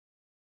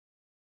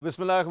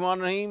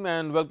Bismillahirrahmanirrahim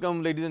and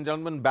welcome ladies and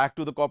gentlemen back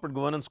to the corporate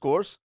governance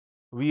course.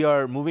 We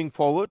are moving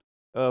forward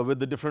with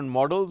the different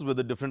models, with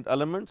the different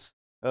elements,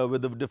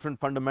 with the different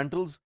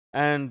fundamentals,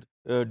 and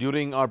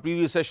during our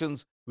previous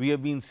sessions we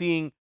have been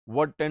seeing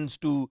what tends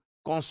to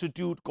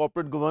constitute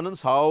corporate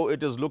governance, how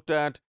it is looked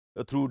at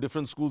through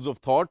different schools of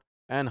thought,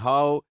 and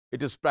how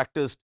it is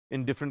practiced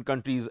in different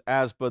countries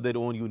as per their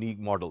own unique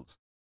models.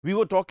 We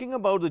were talking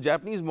about the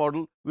Japanese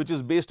model, which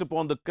is based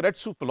upon the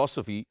Keiretsu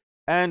philosophy,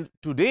 and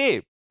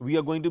today we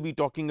are going to be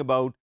talking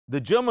about the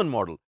German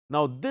model.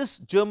 Now, this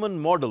German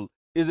model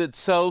is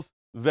itself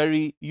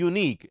very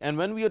unique, and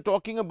when we are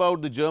talking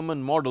about the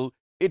German model,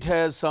 it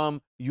has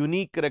some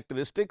unique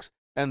characteristics,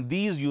 and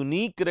these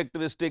unique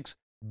characteristics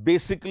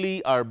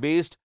basically are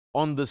based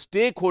on the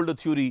stakeholder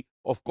theory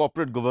of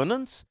corporate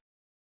governance.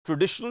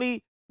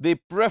 Traditionally, they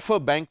prefer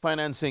bank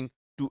financing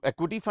to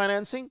equity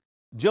financing.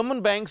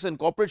 German banks and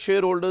corporate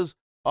shareholders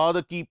are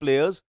the key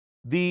players.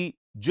 The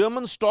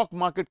German stock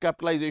market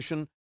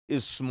capitalization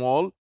is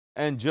small,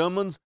 and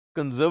Germans'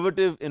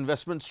 conservative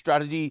investment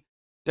strategy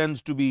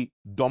tends to be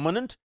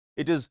dominant.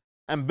 It is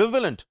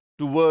ambivalent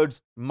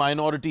towards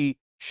minority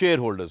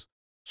shareholders.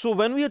 So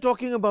when we are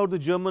talking about the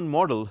German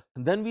model,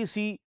 then we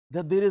see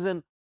that there is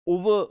an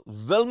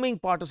overwhelming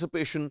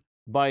participation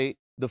by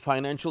the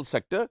financial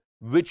sector,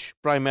 which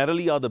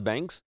primarily are the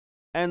banks,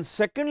 and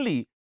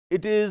secondly,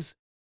 it is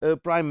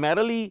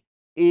primarily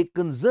a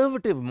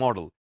conservative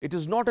model. It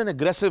is not an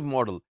aggressive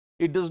model.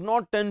 It does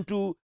not tend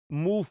to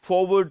move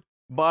forward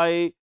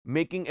by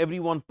making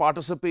everyone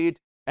participate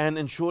and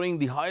ensuring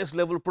the highest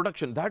level of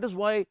production. That is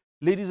why,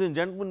 ladies and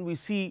gentlemen, we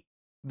see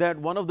that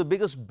one of the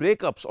biggest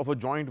breakups of a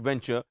joint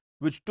venture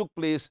which took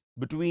place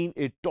between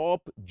a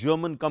top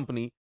German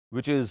company,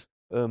 which is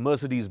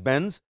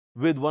Mercedes-Benz,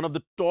 with one of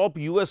the top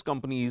US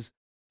companies,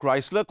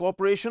 Chrysler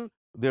Corporation,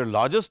 their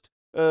largest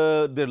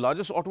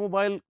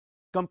automobile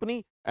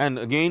company, and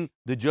again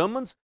the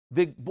Germans,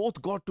 they both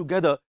got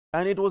together,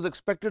 and it was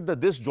expected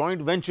that this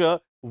joint venture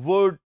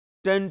would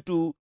tend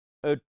to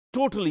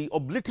totally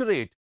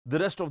obliterate the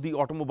rest of the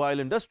automobile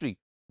industry.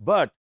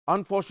 But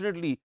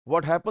unfortunately,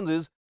 what happens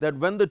is that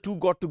when the two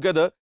got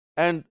together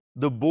and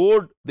the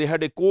board, they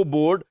had a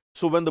co-board,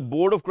 so when the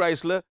board of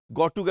Chrysler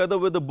got together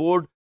with the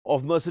board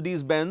of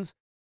Mercedes-Benz,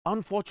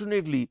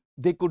 unfortunately,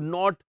 they could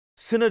not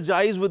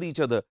synergize with each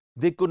other.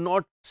 They could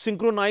not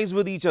synchronize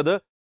with each other,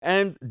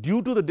 and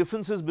due to the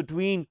differences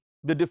between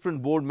the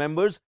different board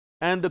members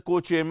and the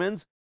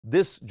co-chairmans,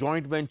 this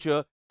joint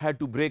venture had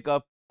to break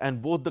up,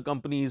 and both the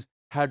companies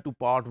had to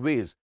part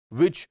ways,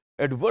 which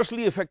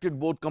adversely affected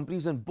both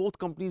companies, and both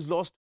companies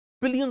lost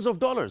billions of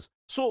dollars.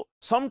 So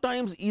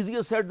sometimes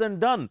easier said than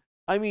done.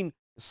 I mean,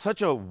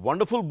 such a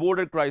wonderful board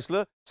at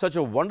Chrysler, such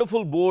a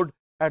wonderful board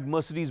at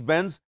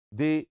Mercedes-Benz,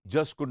 they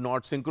just could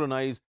not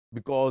synchronize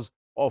because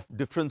of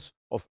difference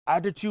of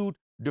attitude,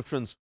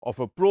 difference of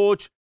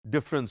approach,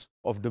 difference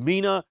of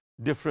demeanor,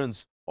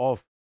 difference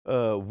of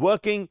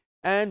working,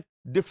 and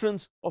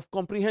difference of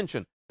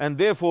comprehension. And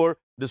therefore,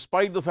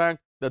 despite the fact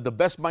that the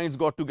best minds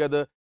got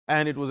together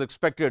and it was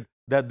expected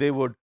that they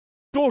would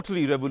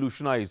totally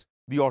revolutionize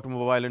the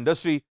automobile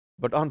industry,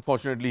 but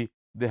unfortunately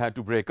they had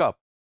to break up.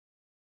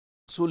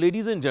 So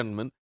ladies and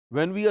gentlemen,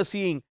 when we are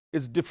seeing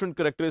its different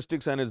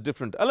characteristics and its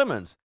different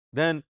elements,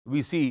 then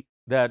we see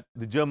that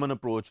the German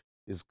approach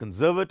is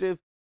conservative,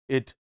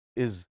 it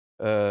is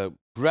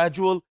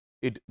gradual,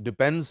 it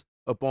depends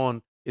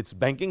upon its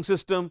banking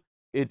system,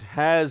 it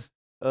has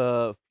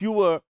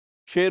fewer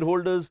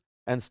shareholders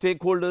and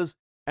stakeholders,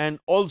 and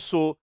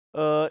also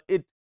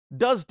it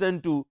does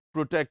tend to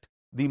protect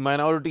the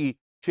minority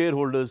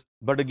shareholders,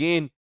 but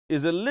again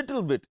is a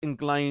little bit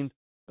inclined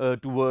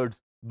towards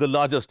the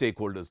larger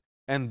stakeholders,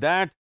 and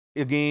that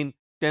again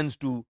tends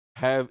to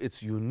have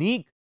its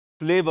unique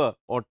flavor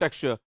or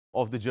texture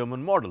of the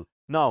German model.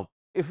 Now,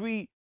 if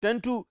we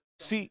tend to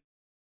see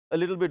a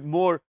little bit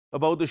more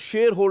about the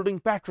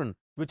shareholding pattern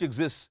which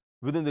exists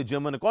within the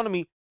German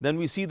economy, then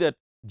we see that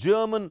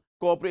German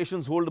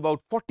corporations hold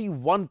about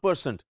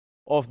 41%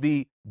 of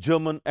the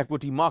German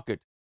equity market.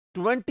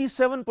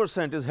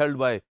 27% is held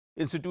by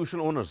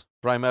institutional owners,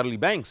 primarily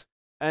banks,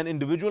 and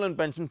individual and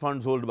pension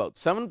funds hold about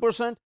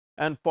 7%,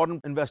 and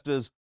foreign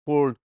investors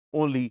hold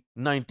only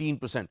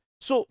 19%.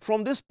 So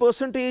from this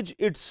percentage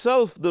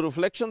itself, the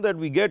reflection that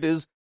we get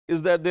is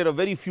that there are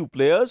very few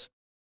players.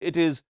 It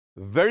is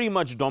very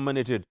much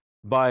dominated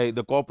by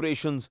the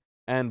corporations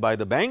and by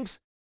the banks,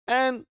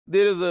 and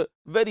there is a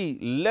very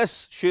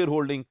less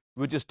shareholding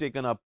which is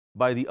taken up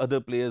by the other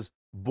players,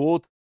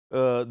 both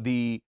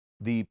the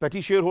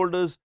petty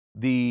shareholders,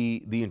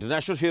 the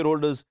international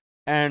shareholders,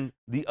 and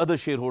the other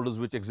shareholders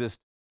which exist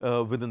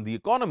within the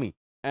economy,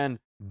 and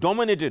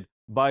dominated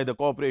by the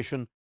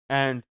corporation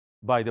and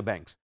by the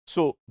banks.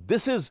 So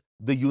this is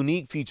the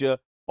unique feature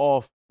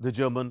of the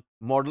German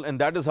model, and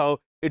that is how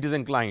it is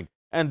inclined.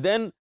 And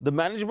then the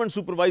management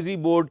supervisory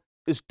board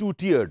is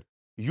two-tiered.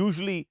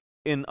 Usually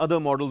in other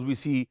models we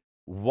see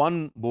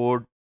one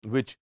board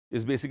which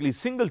is basically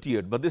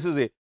single-tiered, but this is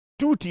a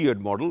two-tiered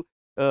model.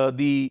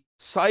 The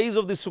size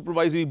of the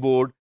supervisory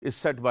board is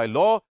set by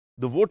law.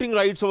 the voting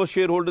rights of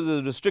shareholders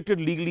is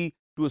restricted legally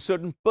to a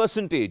certain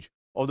percentage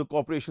of the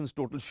corporation's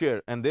total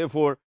share, and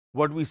therefore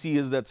what we see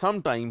is that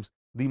sometimes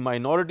the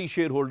minority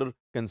shareholder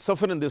can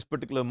suffer in this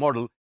particular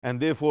model,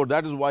 and therefore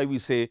that is why we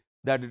say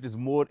that it is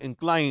more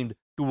inclined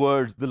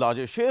towards the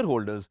larger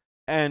shareholders,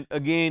 and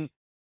again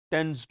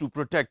tends to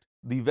protect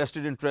the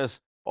vested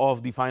interests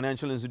of the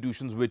financial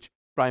institutions, which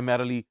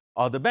primarily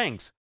are the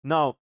banks.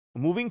 Now,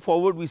 moving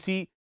forward, we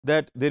see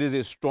that there is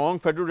a strong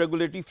federal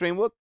regulatory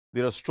framework,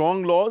 there are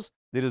strong laws,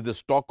 there is the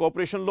stock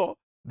corporation law,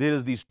 there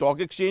is the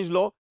stock exchange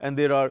law, and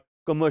there are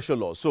commercial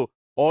laws. So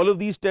all of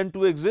these tend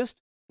to exist.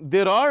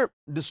 There are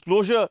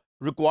disclosure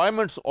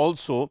requirements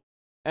also,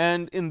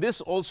 and in this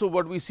also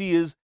what we see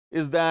is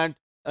that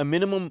a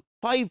minimum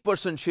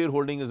 5%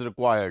 shareholding is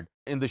required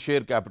in the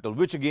share capital,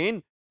 which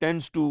again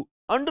tends to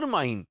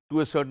undermine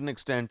to a certain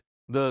extent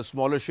the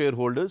smaller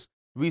shareholders.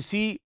 We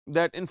see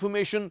that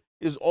information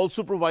is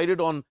also provided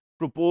on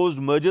proposed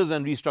mergers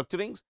and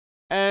restructurings,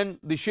 and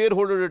the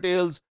shareholder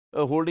retails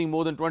holding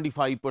more than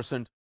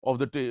 25% of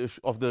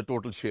the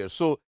total shares.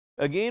 So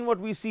again what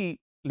we see,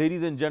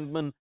 ladies and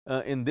gentlemen,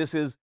 in this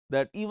is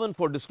that even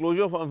for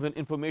disclosure of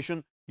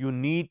information, you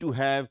need to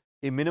have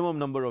a minimum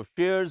number of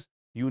shares,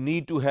 you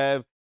need to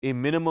have a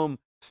minimum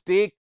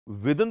stake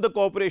within the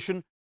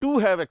corporation to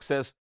have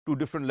access to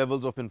different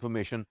levels of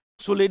information.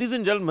 So ladies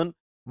and gentlemen,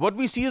 what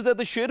we see is that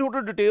the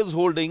shareholder details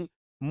holding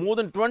more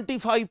than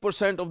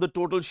 25% of the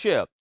total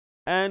share,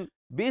 and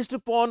based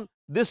upon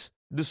this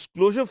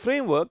disclosure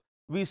framework,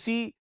 we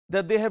see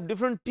that they have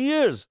different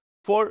tiers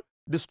for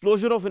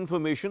disclosure of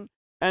information,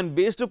 and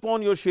based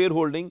upon your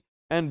shareholding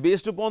and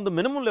based upon the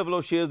minimum level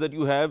of shares that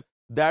you have,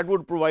 that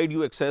would provide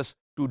you access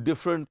to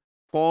different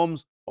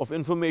forms of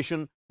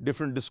information,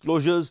 different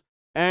disclosures,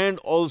 and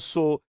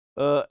also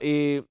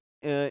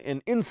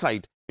an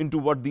insight into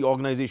what the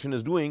organization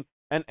is doing,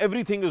 and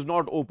everything is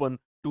not open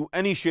to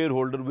any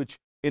shareholder, which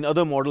in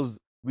other models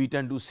we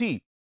tend to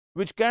see,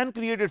 which can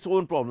create its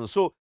own problems.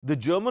 So the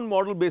German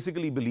model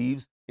basically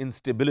believes in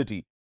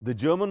stability. The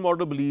German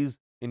model believes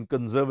in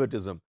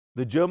conservatism.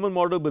 The German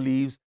model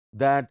believes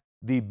that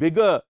the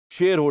bigger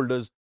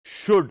shareholders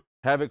should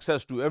have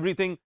access to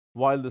everything,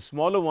 while the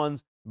smaller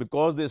ones,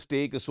 because their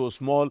stake is so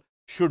small,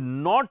 should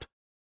not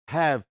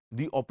have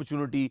the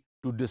opportunity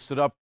to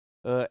disrupt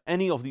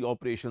any of the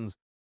operations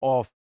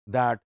of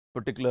that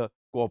particular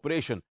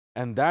corporation.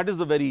 And that is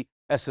the very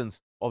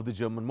essence of the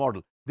German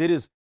model. There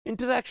is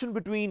interaction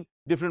between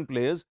different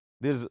players.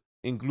 There is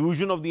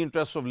inclusion of the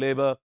interests of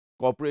labor,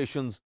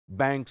 corporations,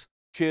 banks,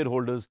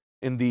 shareholders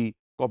in the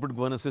corporate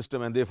governance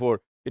system, and therefore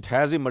it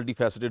has a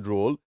multifaceted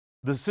role.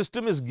 The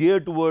system is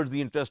geared towards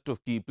the interest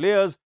of key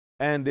players,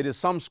 and there is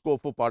some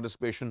scope for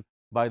participation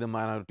by the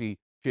minority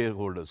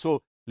shareholders.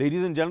 So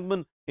ladies and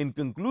gentlemen, in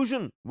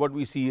conclusion, what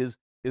we see is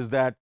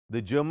that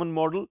the German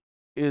model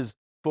is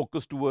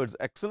focused towards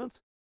excellence.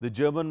 The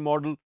German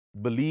model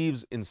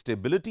believes in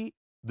stability.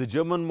 The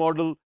German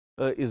model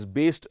is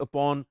based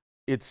upon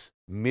its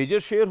major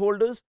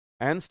shareholders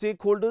and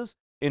stakeholders,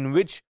 in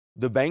which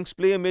the banks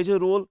play a major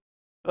role.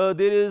 There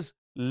is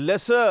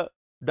lesser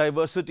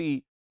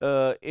diversity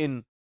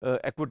in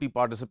equity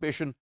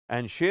participation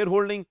and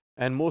shareholding,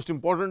 and most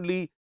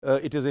importantly,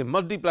 it is a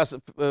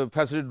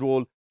multifaceted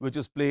role which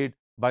is played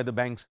by the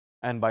banks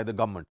and by the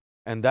government,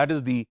 and that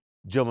is the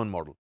German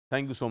model.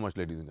 Thank you so much,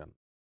 ladies and gentlemen.